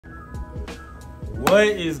What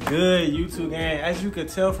is good, YouTube gang? As you can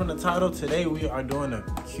tell from the title, today we are doing a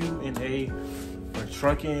Q&A for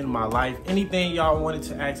trucking, my life. Anything y'all wanted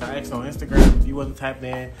to ask, I asked on Instagram. If you wasn't tapped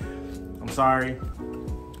in, I'm sorry.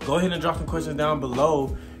 Go ahead and drop some questions down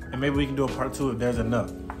below, and maybe we can do a part 2 if there's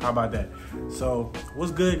enough. How about that? So,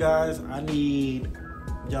 what's good, guys? I need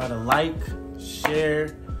y'all to like,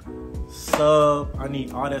 share, sub. I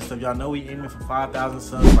need all that stuff. Y'all know we aiming for 5,000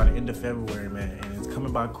 subs by the end of February, man, and it's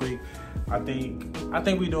coming by quick. I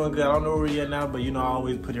think we doing good. I don't know where we at now, but you know I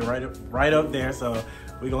always put it right up there. So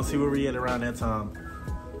we gonna see where we at around that time.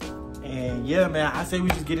 And yeah, man, I say we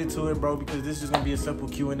just get into it, bro, because this is gonna be a simple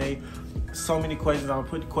Q&A. So many questions. I'm gonna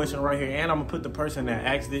put the question right here, and I'm gonna put the person that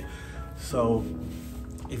asked it. So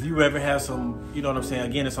if you ever have some, you know what I'm saying?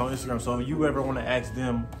 Again, it's on Instagram. So if you ever want to ask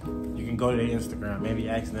them, you can go to their Instagram. Maybe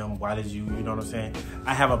ask them, why did you know what I'm saying?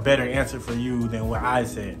 I have a better answer for you than what I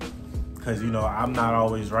said. Because, you know, I'm not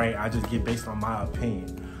always right. I just get based on my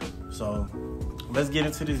opinion. So let's get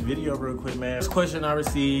into this video real quick, man. This question I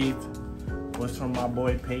received was from my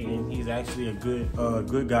boy Peyton. He's actually a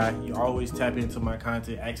good guy. He always tap into my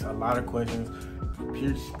content, asks a lot of questions.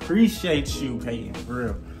 Appreciate you, Peyton, for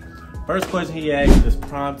real. First question he asked, does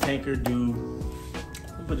Prime Tanker do,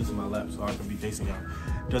 let me put this in my lap so I can be facing y'all.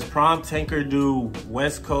 Does Prime Tanker do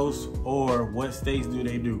West Coast, or what states do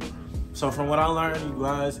they do? So from what I learned, you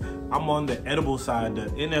guys, I'm on the edible side.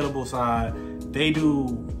 The inedible side, they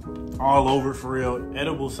do all over for real.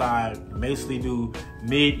 Edible side basically do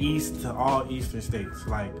mid-east to all eastern states.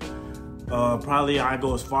 Like probably I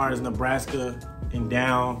go as far as Nebraska and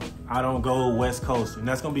down. I don't go West Coast, and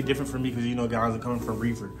that's gonna be different for me because you know guys are coming from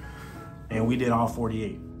reefer, and we did all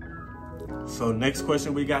 48. So next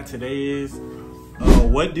question we got today is,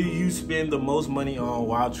 what do you spend the most money on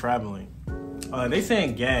while traveling? They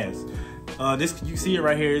saying gas. This, you see it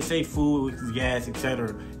right here. It say food, gas,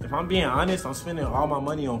 etc. If I'm being honest, I'm spending all my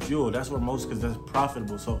money on fuel. That's where most, because that's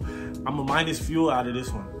profitable. So I'm gonna minus fuel out of this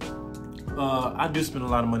one. I do spend a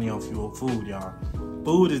lot of money on food, y'all.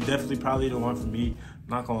 Food is definitely probably the one for me.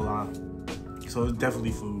 Not gonna lie. So it's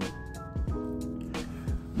definitely food.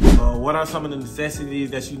 What are some of the necessities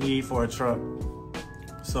that you need for a truck?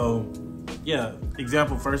 So, yeah,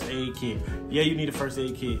 example, first aid kit. Yeah, you need a first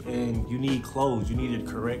aid kit, and you need clothes. You need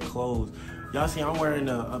the correct clothes. Y'all see I'm wearing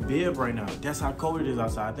a bib right now. That's how cold it is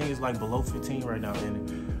outside. I think it's like below 15 right now,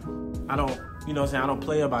 and I don't, you know what I'm saying, I don't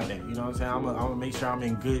play about that. You know what I'm saying? I'm gonna make sure I'm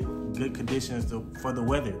in good conditions for the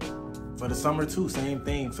weather. For the summer too, same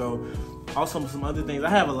thing. So also some other things. I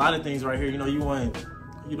have a lot of things right here. You know, you want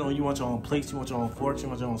your own plates, you want your own forks, you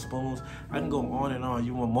want your own spoons. I can go on and on.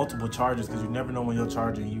 You want multiple chargers because you never know when you're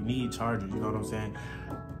charging. You need chargers, you know what I'm saying?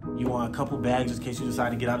 You want a couple bags in case you decide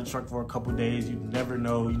to get out of the truck for a couple days. You never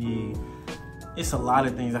know. You need, it's a lot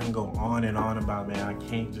of things I can go on and on about, man. I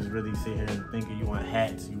can't just really sit here and think of, you want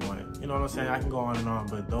hats, you want, you know what I'm saying? I can go on and on,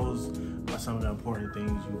 but those are some of the important things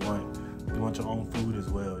you want. You want your own food as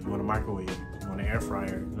well. You want a microwave, you want an air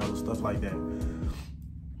fryer, you know, stuff like that.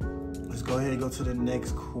 Let's go ahead and go to the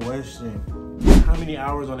next question. How many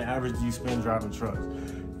hours on the average do you spend driving trucks?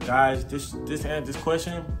 Guys, this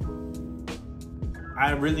question,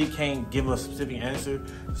 I really can't give a specific answer.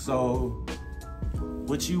 So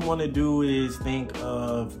what you want to do is think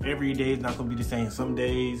of every day is not going to be the same. Some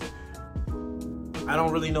days, I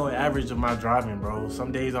don't really know an average of my driving, bro.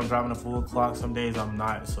 Some days I'm driving a full clock, some days I'm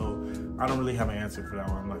not. So I don't really have an answer for that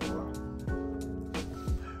one, I'm not going to lie.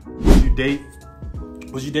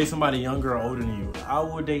 Would you date somebody younger or older than you? I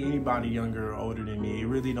would date anybody younger or older than me. It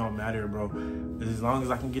really don't matter, bro. As long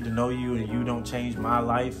as I can get to know you and you don't change my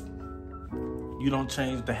life, you don't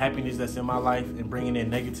change the happiness that's in my life and bringing in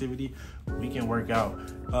negativity, we can work out.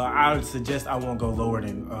 I would suggest I won't go lower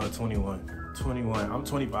than 21. I'm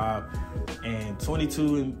 25, and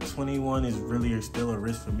 22 and 21 is really still a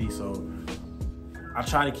risk for me. So I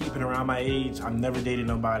try to keep it around my age. I've never dated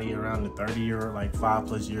nobody around the 30 or like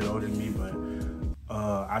 5+ years older than me, but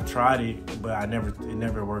I tried it, but it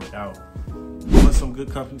never worked out. But some good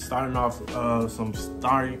companies starting off, some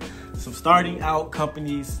starting out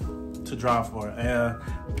companies to drive for.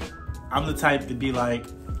 I'm the type to be like,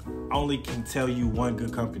 I only can tell you one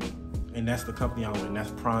good company, and that's the company I'm with.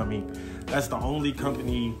 That's Prime Inc. That's the only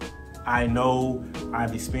company I know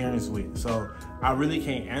I've experienced with. So I really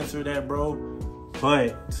can't answer that, bro.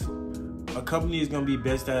 But a company is gonna be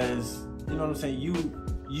best as, you know what I'm saying,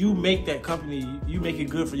 you make that company, you make it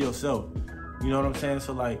good for yourself. You know what I'm saying?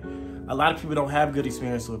 So like, a lot of people don't have good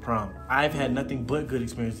experience with Prime. I've had nothing but good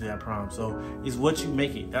experiences at Prime. So it's what you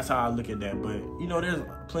make it. That's how I look at that. But you know, there's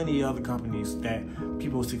plenty of other companies that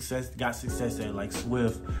people got success at, like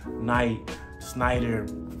Swift, Knight, Snyder,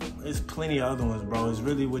 it's plenty of other ones, bro. It's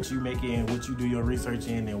really what you make it and what you do your research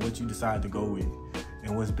in and what you decide to go with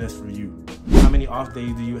and what's best for you. How many off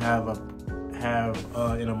days do you have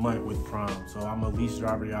in a month with Prime? So I'm a lease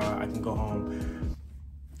driver, y'all. I can go home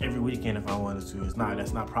every weekend if I wanted to.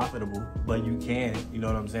 That's not profitable, but you can, you know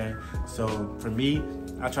what I'm saying? So for me,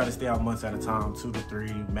 I try to stay out months at a time, 2 to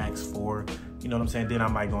 3, max 4, you know what I'm saying? Then I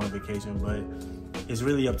might go on vacation, but it's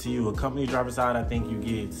really up to you. A company driver side, I think you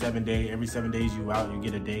get 7 days. Every 7 days you out, you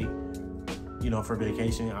get a day, you know, for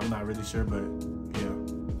vacation. I'm not really sure, but yeah.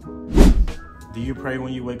 Do you pray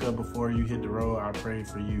when you wake up before you hit the road? I pray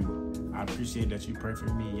for you. I appreciate that you pray for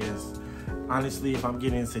me, yes. Honestly, if I'm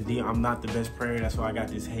getting into deep, I'm not the best prayer. That's why I got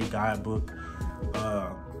this Hey God book.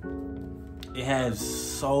 It has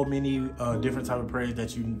so many different type of prayers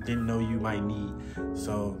that you didn't know you might need.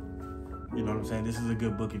 So, you know what I'm saying? This is a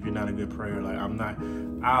good book if you're not a good prayer. Like,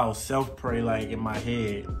 I'll self-pray, like, in my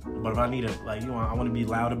head. But if I need I want to be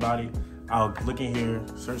loud about it, I'll look in here,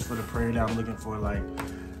 search for the prayer that I'm looking for, like,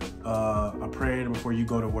 a prayer before you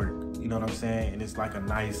go to work. You know what I'm saying? And it's like a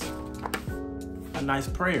nice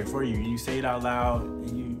prayer for you. You say it out loud,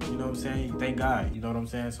 and you know what I'm saying? You thank God, you know what I'm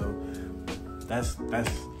saying? So that's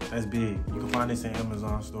big. You can find this in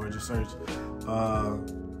Amazon store. Just search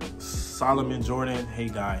Solomon Jordan, Hey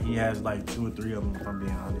God. He has like 2 or 3 of them, if I'm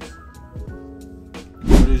being honest.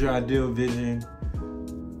 What is your ideal vision?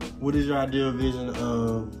 What is your ideal vision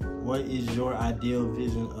of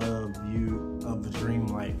the dream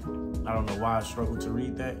life? I don't know why I struggle to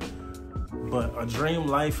read that, but a dream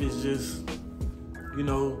life is just, you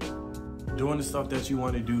know, doing the stuff that you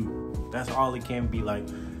want to do. That's all it can be. Like,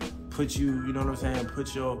 you know what I'm saying?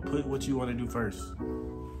 Put what you want to do first.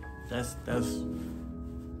 That's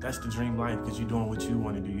the dream life, because you're doing what you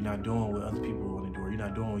want to do. You're not doing what other people want to do, or you're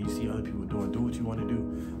not doing what you see other people doing. Do what you want to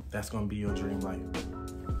do. That's going to be your dream life.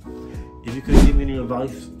 If you could give any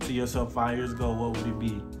advice to yourself 5 years ago, what would it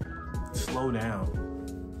be? Slow down.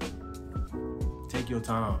 Take your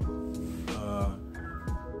time.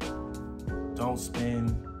 Don't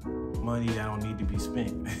spend money that don't need to be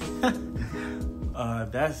spent.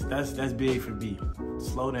 That's big for me.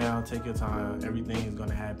 Slow down, take your time. Everything is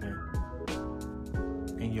gonna happen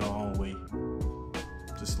in your own way.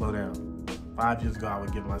 Just slow down. 5 years ago, I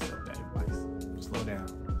would give myself that advice. Slow down.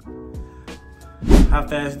 How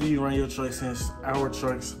fast do you run your truck, since our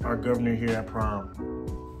trucks are governor here at Prime?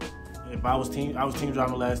 If I was team driving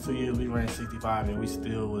the last 2 years, we ran 65, and we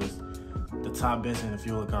still was the top best in the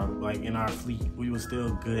fuel economy. Like, in our fleet, we were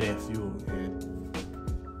still good at fuel, and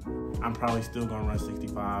I'm probably still gonna run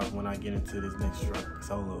 65 when I get into this next truck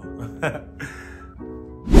solo.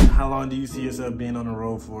 How long do you see yourself being on the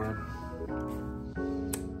road for?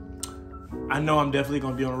 I know I'm definitely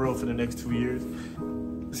gonna be on the road for the next 2 years.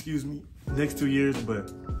 Excuse me, next 2 years,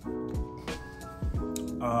 but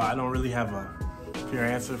I don't really have a pure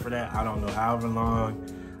answer for that. I don't know. However long,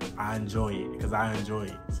 I enjoy it, because I enjoy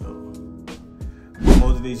it. So what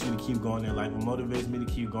motivates you to keep going in life? What motivates me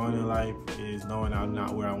to keep going in life is knowing I'm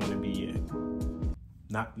not where I want to be yet.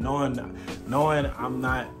 Not knowing I'm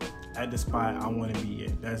not at the spot I want to be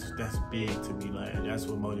yet. That's big to me. Like, that's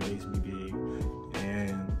what motivates me big.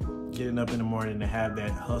 And getting up in the morning to have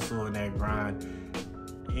that hustle and that grind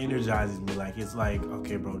energizes me. Like, it's like,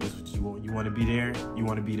 okay, bro, this is what you want. You want to be there. You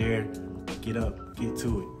want to be there. Get up, get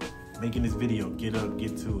to it. Making this video, get up,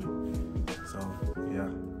 get to it. So, yeah.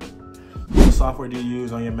 What software do you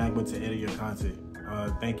use on your MacBook to edit your content?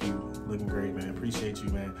 Thank you. Looking great, man. Appreciate you,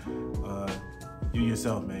 man. You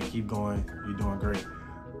yourself, man. Keep going. You're doing great.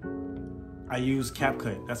 I use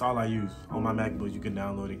CapCut. That's all I use. On my MacBook, you can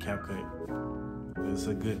download it, CapCut. It's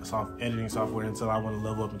a good editing software until I want to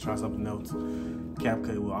level up and try something else.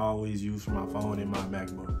 CapCut will always use for my phone and my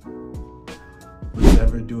MacBook. Would you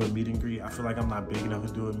ever do a meet and greet? I feel like I'm not big enough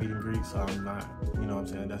to do a meet and greet, so I'm not, you know what I'm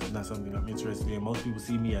saying? That's not something I'm interested in. Most people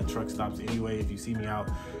see me at truck stops anyway. If you see me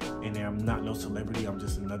out and I'm not no celebrity, I'm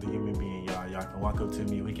just another human being, y'all. Y'all can walk up to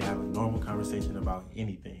me. We can have a normal conversation about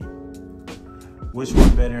anything. Which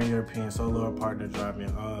one better in your opinion, solo or partner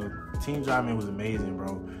driving? Team driving was amazing,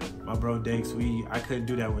 bro. My bro Dex, I couldn't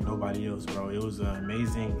do that with nobody else, bro. It was an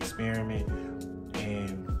amazing experiment,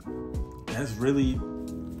 and that's really,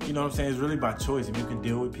 you know what I'm saying? It's really by choice. If you can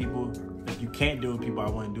deal with people, if you can't deal with people, I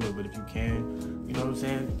wouldn't do it. But if you can, you know what I'm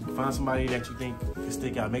saying? Find somebody that you think can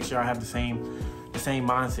stick out. Make sure I have the same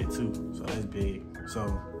mindset too. So that's big.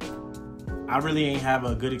 So I really ain't have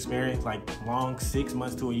a good experience, like long 6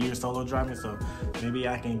 months to a year solo driving. So maybe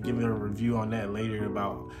I can give it a review on that later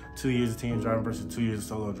about 2 years of team driving versus 2 years of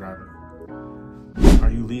solo driving. Are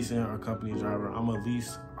you leasing or company driver? I'm a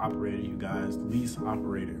lease operator, you guys. Lease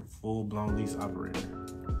operator, full-blown lease operator.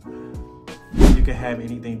 Do you could have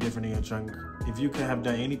anything different in your trucking, if you could have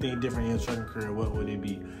done anything different in your trucking career, what would it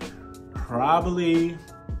be? Probably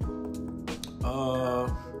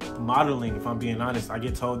modeling. If I'm being honest, I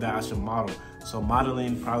get told that I should model, so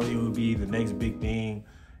modeling probably would be the next big thing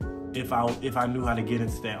if I knew how to get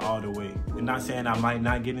into that all the way. And not saying I might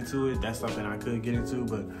not get into it, that's something I could get into,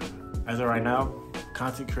 but as of right now,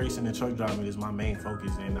 content creation and truck driving is my main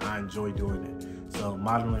focus, and I enjoy doing it. So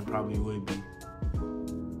modeling probably would be.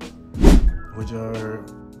 Would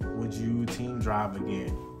you team drive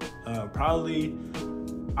again? I probably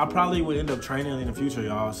would end up training in the future,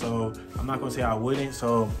 y'all. So I'm not gonna say I wouldn't.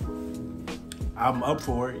 So I'm up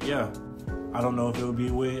for it. Yeah. I don't know if it would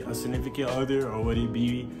be with a significant other or would it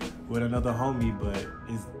be with another homie, but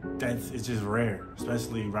it's just rare,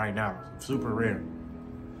 especially right now. Super rare.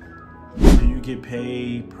 Do you get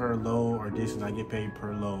paid per load or distance? I get paid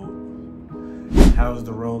per load. How's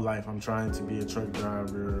the road life? I'm trying to be a truck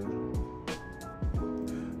driver.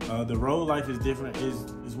 The road life is different.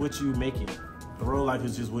 Is what you make it. The road life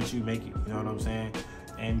is just what you make it. You know what I'm saying?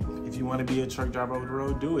 And if you want to be a truck driver over the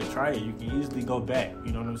road, do it. Try it. You can easily go back.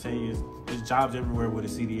 You know what I'm saying? There's jobs everywhere with a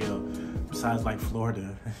CDL, besides like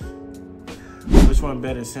Florida. Which one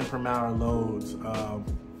better, cent per mile or loads?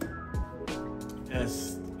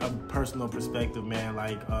 That's a personal perspective, man.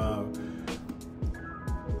 Like, I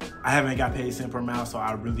haven't got paid cent per mile, so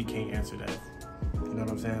I really can't answer that. You know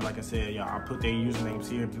what I'm saying? Like I said, y'all, I'll put their usernames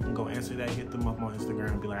here. If you can go answer that, hit them up on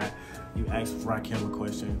Instagram and be like, you asked Rakim a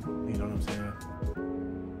question. You know what I'm saying?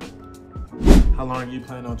 How long are you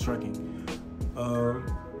planning on trucking?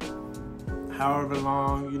 However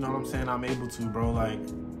long, you know what I'm saying, I'm able to, bro. Like,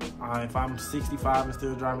 if I'm 65 and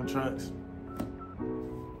still driving trucks,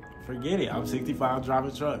 forget it. I'm 65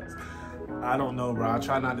 driving trucks. I don't know, bro. I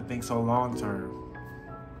try not to think so long term.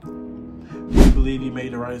 Do you believe you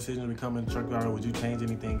made the right decision to become a truck driver? Would you change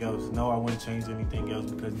anything else? No, I wouldn't change anything else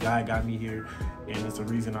because God got me here, and it's the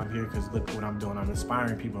reason I'm here because look what I'm doing. I'm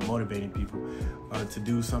inspiring people, motivating people to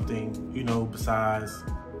do something, you know, besides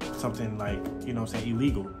something like, you know what I'm saying,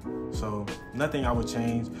 illegal. So nothing I would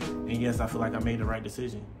change. And yes, I feel like I made the right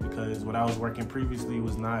decision because what I was working previously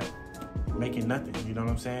was not making nothing. You know what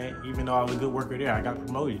I'm saying? Even though I was a good worker there, I got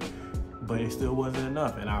promoted, but it still wasn't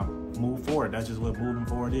enough. And I moved forward. That's just what moving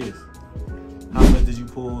forward is. How much did you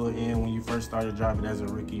pull in when you first started driving as a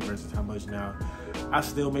rookie versus how much now? I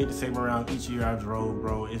still made the same amount each year I drove,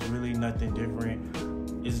 bro. It's really nothing different.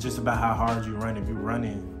 It's just about how hard you run. If you're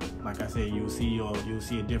running, like I said, you'll see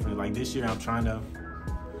a difference. Like this year, I'm trying to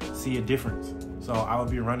see a difference. So I will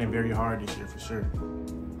be running very hard this year for sure.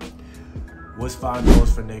 What's 5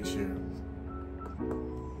 goals for next year?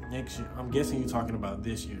 Next year, I'm guessing you're talking about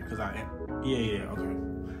this year, because okay.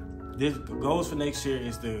 This goals for next year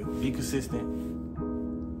is to be consistent.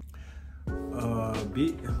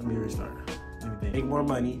 Let me restart. Let me think. Make more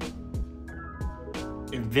money.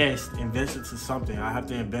 Invest into something. I have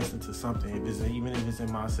to invest into something. Even if it's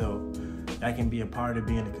in myself, that can be a part of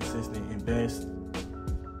being a consistent. Invest.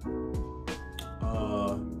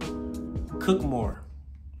 Cook more.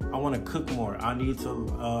 I want to cook more. I need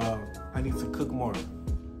to cook more.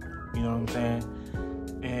 You know what I'm saying?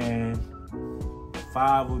 And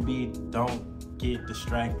 5 would be don't get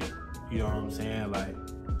distracted. You know what I'm saying? Like,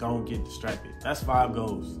 don't get distracted. That's 5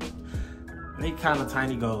 goals. They kind of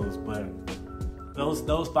tiny goals, but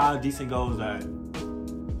those 5 decent goals that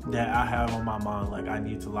I have on my mind, like I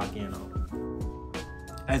need to lock in on.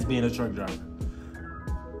 As being a truck driver.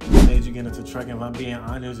 What made you get into trucking? If I'm being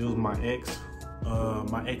honest, it was my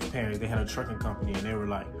ex-parents. They had a trucking company and they were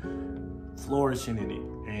like flourishing in it.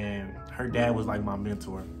 And her dad was like my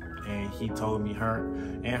mentor. And he told me, her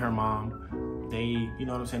and her mom, they, you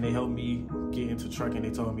know what I'm saying, they helped me get into trucking.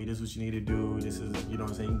 They told me this is what you need to do. This is, you know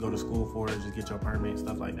what I'm saying, you can go to school for it, just get your permit,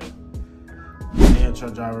 stuff like that. Being a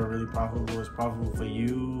truck driver really profitable. It's profitable for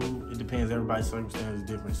you. It depends. Everybody's circumstance is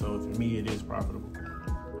different. So for me, it is profitable.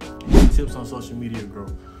 Tips on social media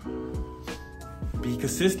growth. Be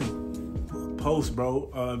consistent. Post,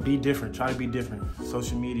 bro. Be different. Try to be different.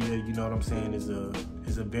 Social media, you know what I'm saying, is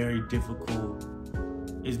a very difficult.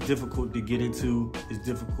 It's difficult to get into. It's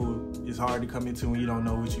difficult. It's hard to come into when you don't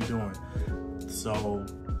know what you're doing. So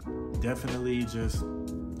definitely just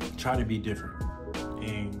try to be different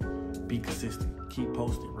and be consistent. Keep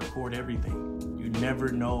posting. Record everything. You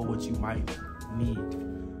never know what you might need.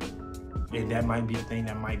 And that might be the thing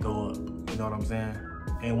that might go up. You know what I'm saying?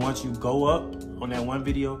 And once you go up on that one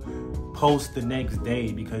video, post the next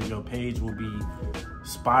day because your page will be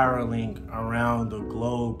spiraling around the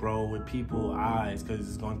globe, bro, with people's eyes because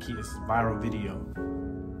it's gonna keep this viral video.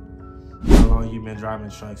 How long you've been driving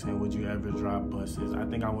trucks, and would you ever drive buses? I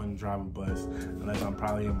think I wouldn't drive a bus unless I'm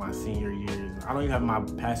probably in my senior years. I don't even have my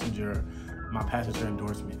passenger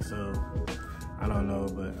endorsement, so I don't know,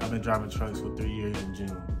 but I've been driving trucks for 3 years in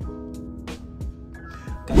June.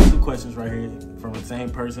 Got 2 questions right here from the same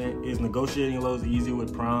person. Is negotiating lows easy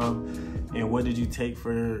with prom? And what did you take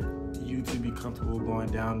for you to be comfortable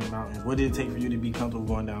going down the mountains? What did it take for you to be comfortable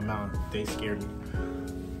going down mountains? They scared me.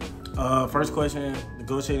 First question,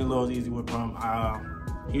 negotiating low is easy with prom.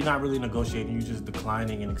 You're not really negotiating, you're just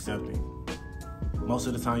declining and accepting. Most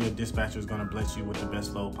of the time, your dispatcher is gonna bless you with the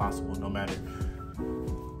best load possible, no matter.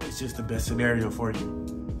 It's just the best scenario for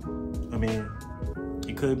you. I mean,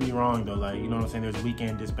 it could be wrong though, like, you know what I'm saying? There's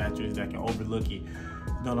weekend dispatchers that can overlook it, you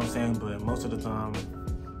know what I'm saying? But most of the time,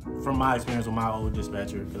 from my experience with my old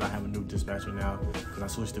dispatcher, because I have a new dispatcher now, because I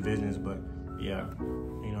switched divisions, but yeah,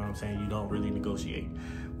 you know what I'm saying? You don't really negotiate.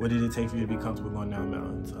 What did it take for you to be comfortable going down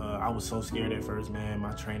mountains? I was so scared at first, man.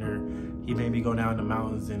 My trainer, he made me go down the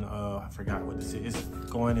mountains, and I forgot what this is. It's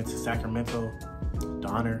going into Sacramento,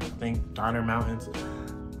 Donner, I think, Donner Mountains.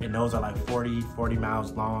 And those are like 40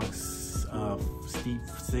 miles long, steep,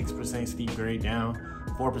 6% steep grade down,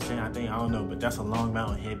 4% I think, I don't know, but that's a long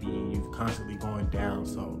mountain heavy, and you're constantly going down,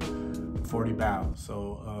 so 40 miles.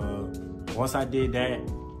 So once I did that,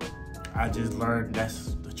 I just learned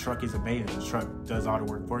the truck is amazing. The truck does all the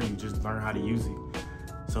work for you. Just learn how to use it.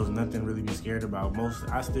 So there's nothing really to be scared about.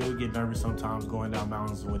 I still get nervous sometimes going down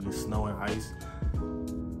mountains when it's snow and ice.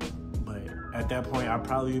 But at that point, I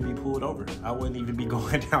probably would be pulled over. I wouldn't even be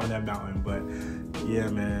going down that mountain. But yeah,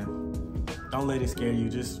 man, don't let it scare you.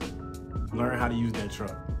 Just learn how to use that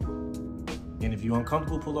truck. And if you're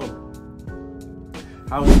uncomfortable, pull over.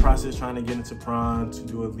 How was the process trying to get into prom, to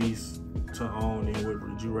do a lease to own, and what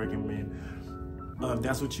would you recommend? If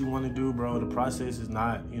that's what you want to do, bro, the process is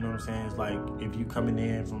not, you know what I'm saying? It's like if you coming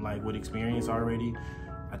in from like with experience already,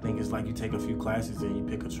 I think it's like you take a few classes and you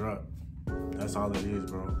pick a truck. That's all it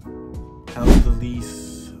is, bro. How's the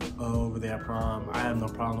lease over there at prom? I have no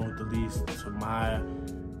problem with the lease. To my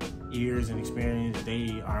years and experience,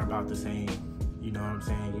 they are about the same. You know what I'm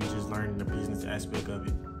saying? You just learning the business aspect of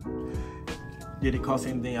it. Did it cost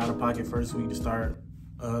anything out of pocket first week to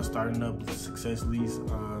starting up the Success Lease?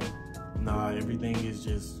 Nah, everything is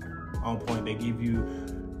just on point. They give you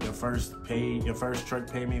your first truck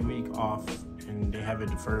payment week off, and they have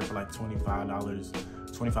it deferred for like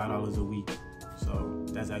 $25 a week. So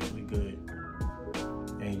that's actually good.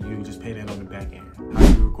 And you just pay that on the back end. How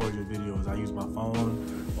do you record your videos? I use my phone,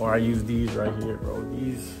 or I use these right here, bro.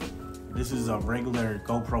 This is a regular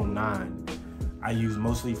GoPro 9. I use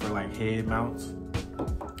mostly for like head mounts.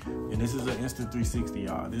 And this is an Insta360,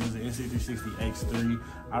 y'all. This is an Insta360 X3.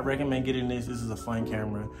 I recommend getting this. This is a fun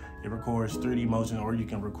camera. It records 3D motion, or you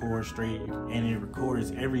can record straight, and it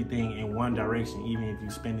records everything in one direction, even if you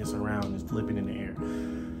spin this around and flip it in the air.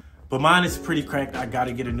 But mine is pretty cracked. I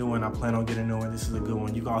gotta get a new one. I plan on getting a new one. This is a good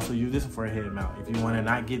one. You can also use this one for a head mount. If you wanna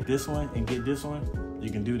not get this one and get this one, you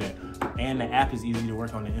can do that. And the app is easy to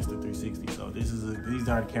work on the Insta360. So these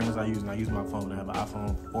are the cameras I use, and I use my phone. I have an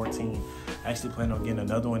iPhone 14. I actually plan on getting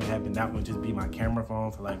another one and having that one just be my camera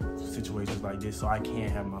phone for like situations like this, so I can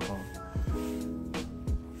have my phone.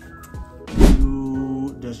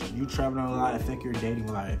 Does you traveling a lot affect your dating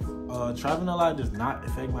life? Traveling a lot does not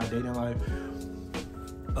affect my dating life.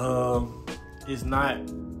 It's not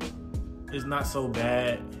so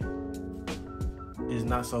bad. It's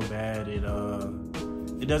not so bad. It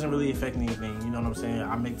doesn't really affect anything. You know what I'm saying?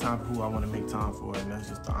 I make time for who I want to make time for, and that's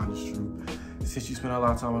just the honest truth. Since you spend a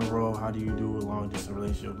lot of time on the road, how do you do a long distance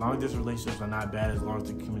relationship? Long distance relationships are not bad as long as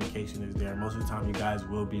the communication is there. Most of the time, you guys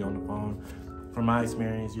will be on the phone. From my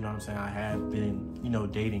experience, you know what I'm saying, I have been,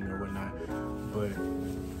 dating or whatnot, but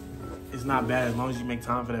it's not bad as long as you make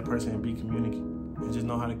time for that person and be communicative. And just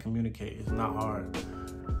know how to communicate. It's not hard.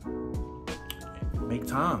 Make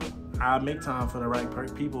time. I make time for the right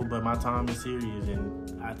people, but my time is serious,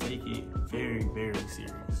 and I take it very, very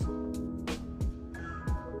serious.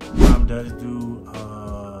 Prom does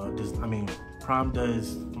Prom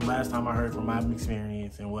does, last time I heard from my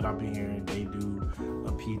experience and what I've been hearing, they do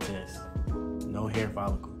a P test. No hair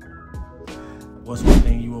follicle. What's one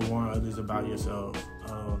thing you would warn others about yourself?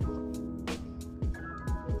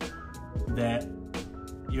 That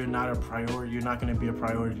you're not a priority. You're not going to be a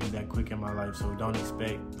priority that quick in my life. So don't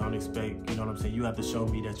expect, you know what I'm saying? You have to show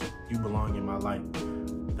me that you belong in my life.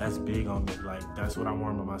 That's big on me. Like, that's what I'm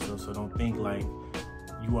warning about myself. So don't think like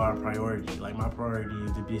you are a priority. Like, my priority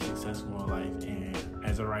is to be successful in life. And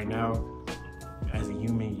as of right now, as a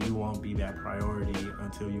human, you won't be that priority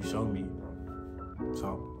until you show me.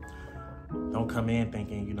 So don't come in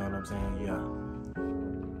thinking, you know what I'm saying? Yeah.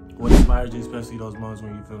 What inspires you, especially those moments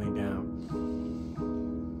when you're feeling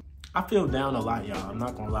down? I feel down a lot, y'all. I'm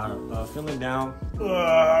not gonna lie. Feeling down.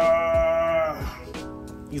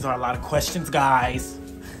 These are a lot of questions, guys.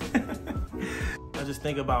 I just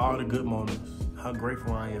think about all the good moments, how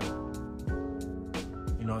grateful I am.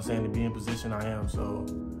 You know what I'm saying? To be in position I am. So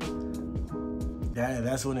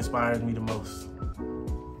that's what inspires me the most.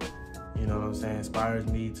 You know what I'm saying? Inspires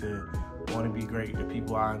me to want to be great. The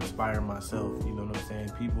people I inspire myself. You know what I'm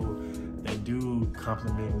saying? People that do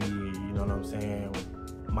compliment me. You know what I'm saying?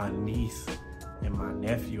 My niece and my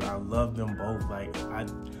nephew, I love them both. Like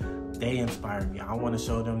they inspire me. I want to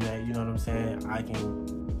show them that, you know what I'm saying, I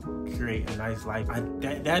can create a nice life.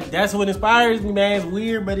 That's what inspires me, man. It's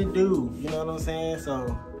weird, but it do. You know what I'm saying? So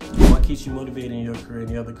what keeps you motivated in your career?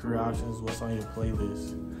 Any other career options? What's on your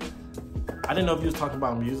playlist? I didn't know if you was talking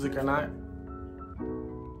about music or not,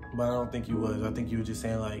 but I don't think you was. I think you were just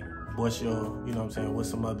saying like, what's your, you know what I'm saying, what's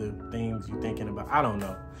some other things you thinking about? I don't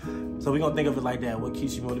know. So we're gonna think of it like that. What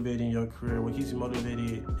keeps you motivated in your career? What keeps you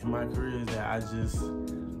motivated in my career is that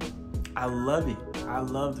I love it. I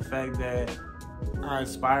love the fact that I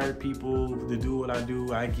inspire people to do what I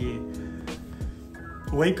do. I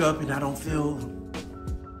wake up and I don't feel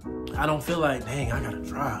like, dang, I gotta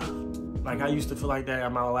drive. Like I used to feel like that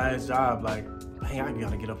at my last job. Like, dang, I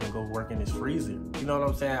gotta get up and go work in this freezer. You know what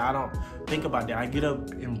I'm saying? I don't think about that. I get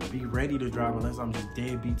up and be ready to drive unless I'm just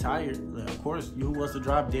dead be tired. Of course, who wants to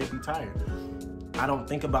drive dead be tired? I don't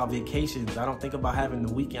think about vacations. I don't think about having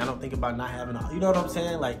the weekend. I don't think about not having, you know what I'm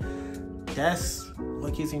saying? Like, that's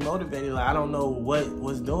what keeps me motivated. Like, I don't know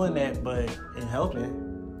what's doing that, but it's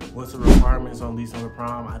helping. What's the requirements on leasing with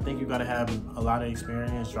Prime? I think you gotta have a lot of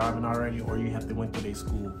experience driving already, or you have to went through their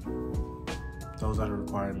school. Those are the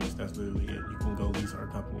requirements. That's literally it. You can go lease our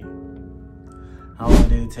company. How long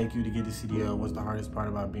did it take you to get the CDL? What's the hardest part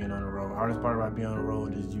about being on the road? The hardest part about being on the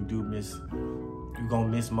road is you're gonna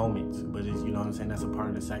miss moments, but it's, you know what I'm saying, that's a part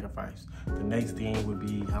of the sacrifice. The next thing would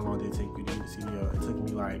be, how long did it take you to get the CDL? It took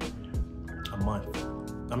me like a month.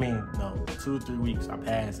 I mean, no, 2 or 3 weeks. I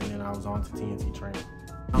passed and then I was on to TNT training.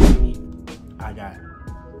 How many I got?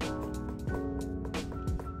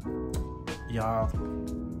 Y'all,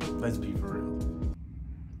 let's be for real.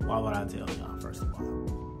 Why would I tell y'all, first of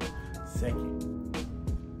all? Second,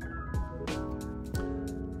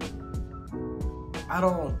 I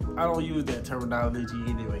don't use that terminology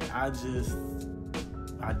anyway. I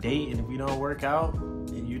date, and if we don't work out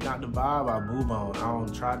and you're not the vibe, I move on. I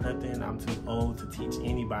don't try nothing. I'm too old to teach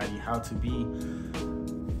anybody how to be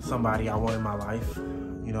somebody I want in my life.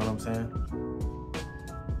 You know what I'm saying?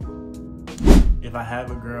 If I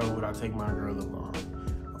have a girl, would I take my girl along?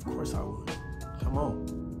 Of course I would. Come on.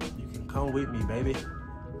 You can come with me, baby.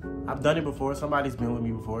 I've done it before. Somebody's been with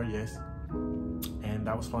me before, yes. And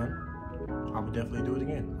that was fun. I would definitely do it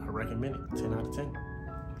again. I recommend it. 10 out of 10.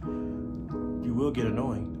 You will get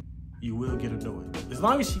annoying. You will get annoyed. As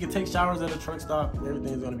long as she can take showers at a truck stop,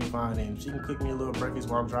 everything's gonna be fine. And if she can cook me a little breakfast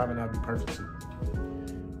while I'm driving, that'd be perfect too.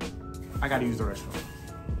 I gotta use the restroom.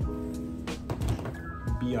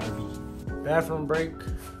 BRB. Bathroom break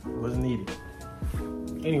was needed.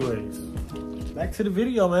 Anyways, back to the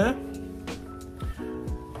video, man.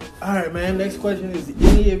 All right, man, next question is,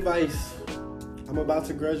 any advice? I'm about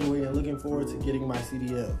to graduate and looking forward to getting my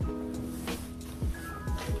CDL.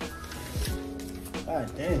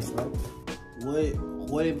 God damn, Slow.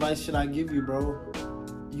 What advice should I give you, bro?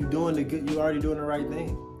 You doing the good, you already doing the right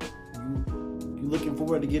thing. You looking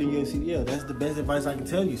forward to getting your CDL. That's the best advice I can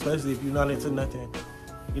tell you, especially if you're not into nothing,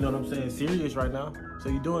 you know what I'm saying, serious right now. So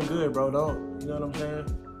you're doing good, bro. You know what I'm saying?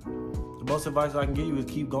 The most advice I can give you is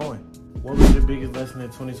keep going. What was your biggest lesson in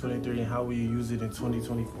 2023 and how will you use it in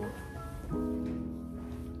 2024?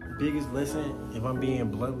 Biggest lesson, if I'm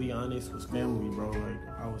being bluntly honest, was family, bro. Like,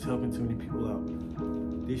 I was helping too many people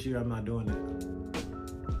out. This year, I'm not doing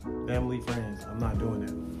that. Family, friends, I'm not doing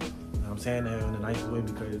that. And I'm saying that in the nicest way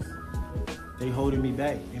because they holding me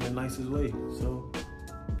back in the nicest way. So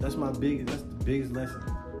that's the biggest lesson.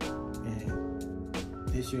 And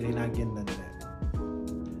this year, they're not getting none of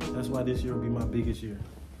that. That's why this year will be my biggest year.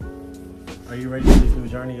 Are you ready for this new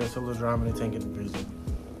journey of solo driving and tanking division?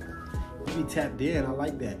 You be tapped in, I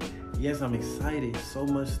like that. Yes, I'm excited. So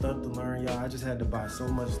much stuff to learn, y'all. I just had to buy so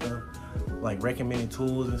much stuff, like recommended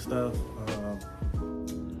tools and stuff.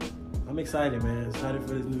 I'm excited, man. Excited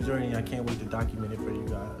for this new journey. I can't wait to document it for you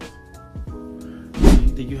guys.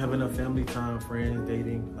 Do you have enough family time, friends,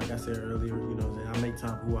 dating? Like I said earlier, you know, I make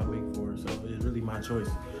time for who I make for, so it's really my choice.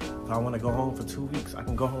 If I want to go home for 2 weeks, I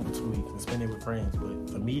can go home for 2 weeks and spend it with friends. But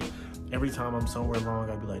for me, every time I'm somewhere long,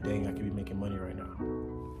 I'd be like, dang, I could be making money right now.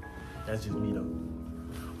 That's just me, though.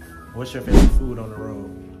 What's your favorite food on the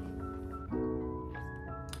road?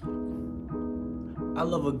 I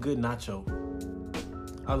love a good nacho.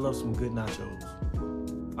 I love some good nachos.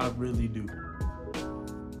 I really do.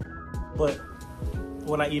 But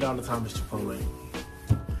what I eat all the time is Chipotle.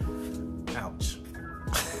 Ouch.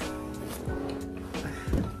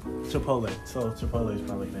 Chipotle. So Chipotle is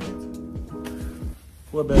probably the answer.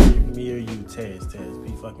 What better, me or you? Tez.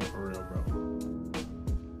 Be fucking for real, bro.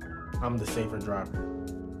 I'm the safer driver.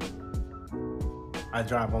 I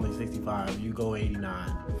drive only 65. You go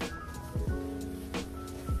 89.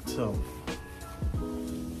 So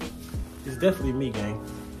it's definitely me, gang.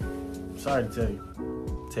 Sorry to tell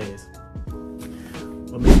you, Tez.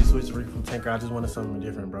 What made you switch from Tanker? I just wanted something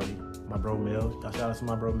different, brody. My bro Mel. Shout out to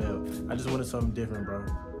my bro Mel. I just wanted something different, bro.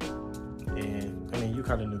 And I mean, you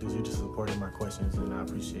kind of knew this. You just supported my questions, and I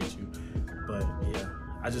appreciate you. But yeah,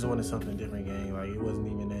 I just wanted something different, gang. Like, it wasn't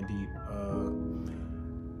even that deep.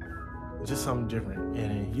 Just something different.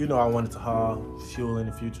 And you know, I wanted to haul fuel in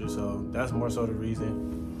the future, so that's more so the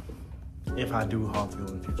reason. If I do haul fuel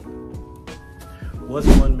in the future, what's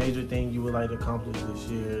one major thing you would like to accomplish this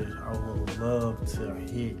year? I would love to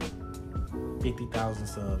hit 50,000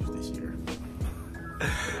 subs this year.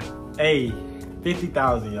 Hey,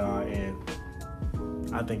 50,000, y'all, and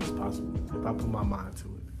I think it's possible if I put my mind to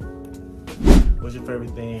it. What's your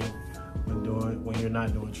favorite thing when you're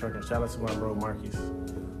not doing trucking? Shout out to my bro Marcus.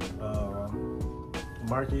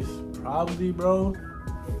 Marcus, probably, bro,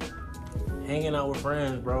 hanging out with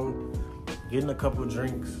friends, bro, getting a couple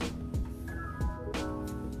drinks.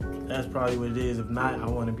 That's probably what it is. If not, I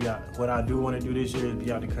want to be out. What I do want to do this year is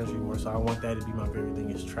be out the country more. So I want that to be my favorite thing,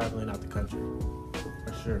 is traveling out the country,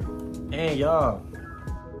 for sure. And y'all,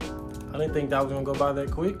 I didn't think that was gonna go by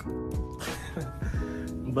that quick,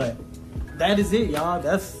 but that is it, y'all.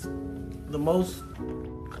 That's the most.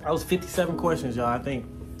 That was 57 questions, y'all. I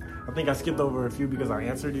think I skipped over a few because I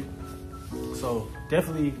answered it. So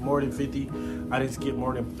definitely more than 50. I didn't skip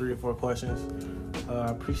more than 3 or 4 questions.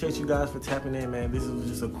 I appreciate you guys for tapping in, man. This was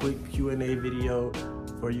just a quick Q&A video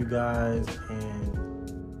for you guys,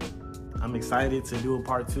 and I'm excited to do a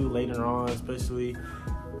part 2 later on, especially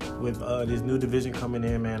with this new division coming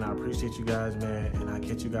in, man. I appreciate you guys, man, and I'll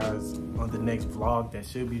catch you guys on the next vlog that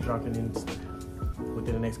should be dropping in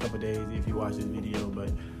within the next couple of days if you watch this video. But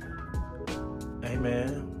hey,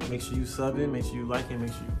 man, make sure you subbing, make sure you liking,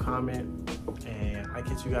 make sure you comment, and I'll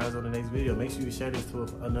catch you guys on the next video. Make sure you share this to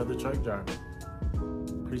another truck driver.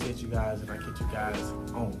 Appreciate you guys, and I'll catch you guys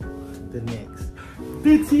on the next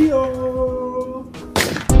video.